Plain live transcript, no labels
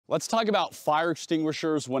Let's talk about fire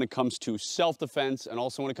extinguishers when it comes to self-defense and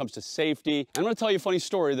also when it comes to safety. I'm going to tell you a funny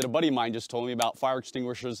story that a buddy of mine just told me about fire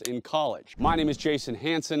extinguishers in college. My name is Jason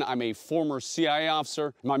Hanson. I'm a former CIA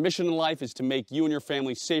officer. My mission in life is to make you and your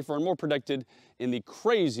family safer and more protected in the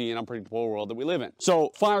crazy and unpredictable world that we live in.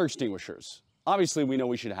 So, fire extinguishers. Obviously, we know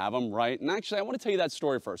we should have them, right? And actually, I want to tell you that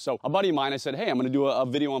story first. So a buddy of mine, I said, hey, I'm going to do a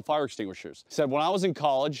video on fire extinguishers. He said, when I was in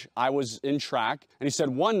college, I was in track. And he said,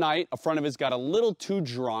 one night, a friend of his got a little too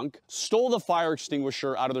drunk, stole the fire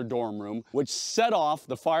extinguisher out of their dorm room, which set off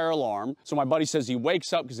the fire alarm. So my buddy says he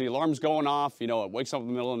wakes up because the alarm's going off. You know, it wakes up in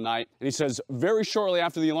the middle of the night. And he says, very shortly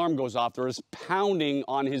after the alarm goes off, there is pounding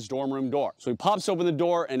on his dorm room door. So he pops open the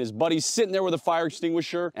door, and his buddy's sitting there with a fire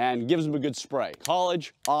extinguisher and gives him a good spray.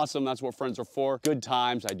 College, awesome. That's what friends are for. Good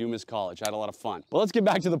times. I do miss college. I had a lot of fun. But let's get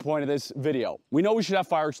back to the point of this video. We know we should have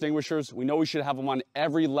fire extinguishers. We know we should have them on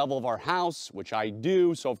every level of our house, which I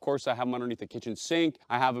do. So of course I have them underneath the kitchen sink.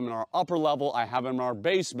 I have them in our upper level. I have them in our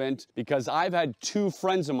basement because I've had two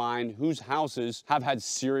friends of mine whose houses have had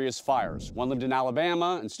serious fires. One lived in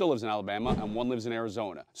Alabama and still lives in Alabama, and one lives in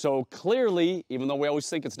Arizona. So clearly, even though we always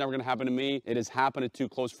think it's never going to happen to me, it has happened to two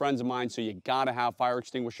close friends of mine. So you got to have fire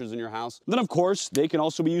extinguishers in your house. Then of course, they can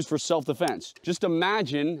also be used for self-defense. Just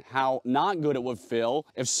imagine how not good it would feel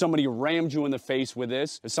if somebody rammed you in the face with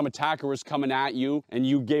this, if some attacker was coming at you and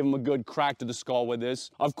you gave them a good crack to the skull with this.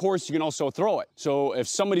 Of course, you can also throw it. So if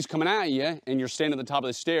somebody's coming at you and you're standing at the top of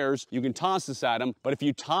the stairs, you can toss this at them. But if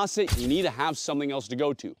you toss it, you need to have something else to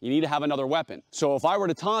go to. You need to have another weapon. So if I were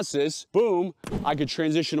to toss this, boom, I could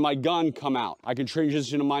transition to my gun, come out. I could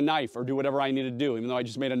transition to my knife or do whatever I need to do, even though I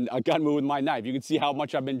just made a gun move with my knife. You can see how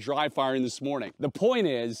much I've been dry firing this morning. The point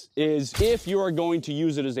is if you are going to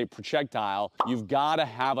use it as a projectile, you've got to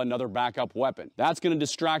have another backup weapon. That's going to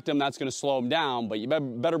distract them, that's going to slow them down, but you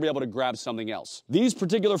better be able to grab something else. These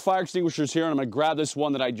particular fire extinguishers here, and I'm going to grab this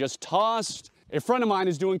one that I just tossed. A friend of mine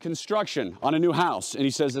is doing construction on a new house, and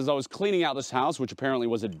he says, as I was cleaning out this house, which apparently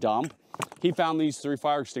was a dump, he found these 3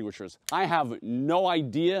 fire extinguishers. I have no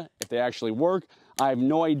idea if they actually work. I have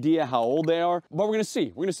no idea how old they are, but we're gonna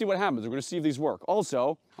see. We're gonna see what happens. We're gonna see if these work.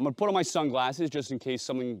 Also, I'm gonna put on my sunglasses just in case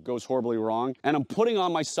something goes horribly wrong. And I'm putting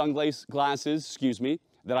on my sunglasses,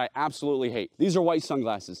 that I absolutely hate. These are white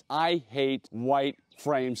sunglasses. I hate white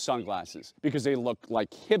frame sunglasses because they look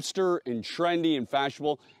like hipster and trendy and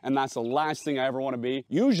fashionable, and that's the last thing I ever want to be.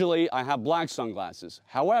 Usually I have black sunglasses.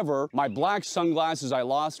 However, my black sunglasses I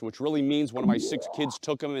lost, which really means one of my 6 kids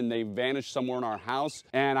took them and they vanished somewhere in our house,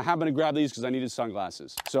 and I happened to grab these because I needed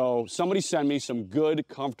sunglasses. So somebody send me some good,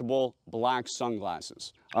 comfortable black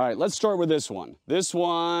sunglasses. All right, let's start with this one. This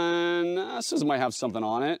one says it might have something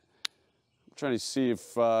on it. I'm trying to see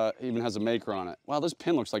if it even has a maker on it. Wow, this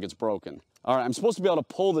pin looks like it's broken. All right, I'm supposed to be able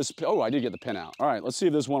to pull this. Oh, I did get the pin out. All right, let's see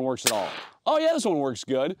if this one works at all. Oh yeah, this one works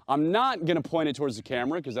good. I'm not gonna point it towards the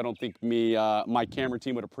camera because I don't think my camera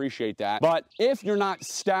team would appreciate that. But if you're not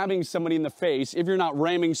stabbing somebody in the face, if you're not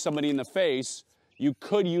ramming somebody in the face, you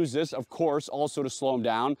could use this, of course, also to slow them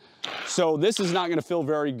down. So this is not gonna feel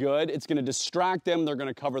very good. It's gonna distract them. They're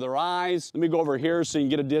gonna cover their eyes. Let me go over here so you can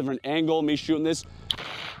get a different angle of me shooting this.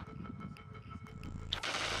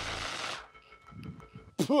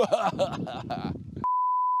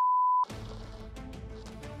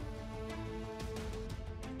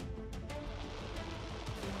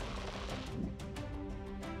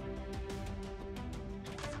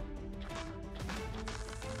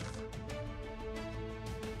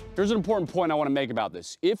 Here's an important point I want to make about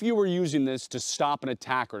this. If you were using this to stop an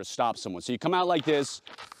attack or to stop someone, so you come out like this,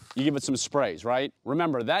 you give it some sprays, right?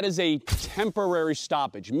 Remember, that is a temporary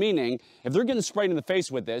stoppage, meaning if they're getting sprayed in the face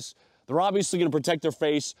with this, they're obviously going to protect their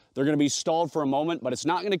face. They're going to be stalled for a moment, but it's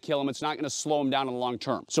not going to kill them. It's not going to slow them down in the long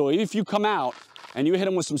term. So if you come out and you hit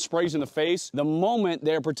them with some sprays in the face, the moment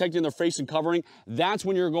they're protecting their face and covering, that's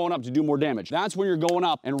when you're going up to do more damage. That's when you're going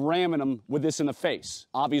up and ramming them with this in the face,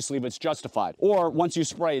 obviously if it's justified. Or once you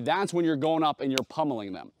spray, that's when you're going up and you're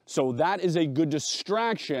pummeling them. So that is a good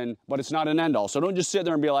distraction, but it's not an end all. So don't just sit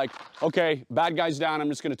there and be like, okay, bad guy's down, I'm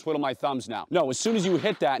just gonna twiddle my thumbs now. No, as soon as you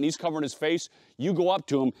hit that and he's covering his face, you go up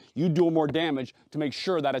to him, you do more damage to make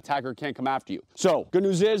sure that attacker can't come after you. So, good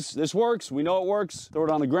news is, this works, we know it works. Throw it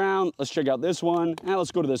on the ground, let's check out this one. Now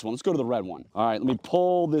let's go to this one, let's go to the red one. All right, let me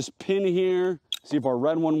pull this pin here, see if our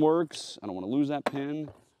red one works. I don't wanna lose that pin.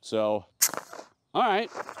 So, all right,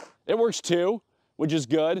 it works too. which is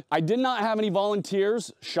good. I did not have any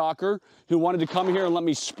volunteers, shocker, who wanted to come here and let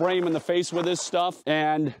me spray them in the face with this stuff.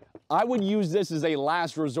 And I would use this as a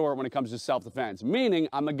last resort when it comes to self-defense, meaning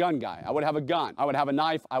I'm a gun guy. I would have a gun, I would have a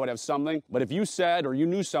knife, I would have something. But if you said, or you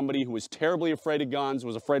knew somebody who was terribly afraid of guns,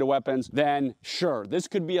 was afraid of weapons, then sure, this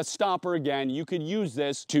could be a stopper again. You could use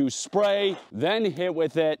this to spray, then hit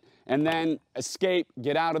with it, and then escape,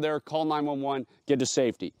 get out of there, call 911, get to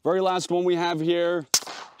safety. Very last one we have here.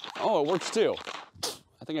 Oh, it works too.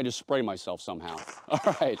 I think I just sprayed myself somehow.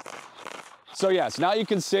 All right. So yes, now you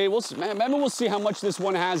can see, maybe we'll see how much this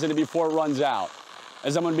one has in it before it runs out,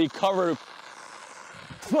 as I'm gonna be covered.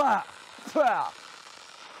 All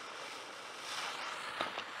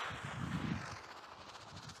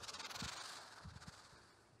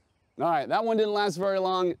right, that one didn't last very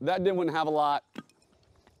long. That didn't have a lot.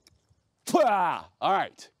 All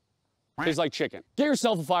right, tastes like chicken. Get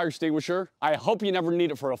yourself a fire extinguisher. I hope you never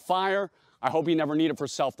need it for a fire. I hope you never need it for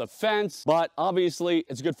self-defense, but obviously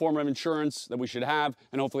it's a good form of insurance that we should have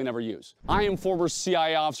and hopefully never use. I am former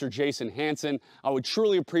CIA officer Jason Hanson. I would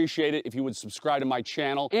truly appreciate it if you would subscribe to my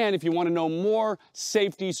channel. And if you want to know more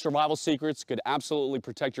safety survival secrets could absolutely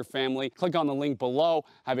protect your family, click on the link below.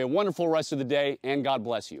 Have a wonderful rest of the day and God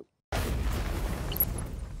bless you.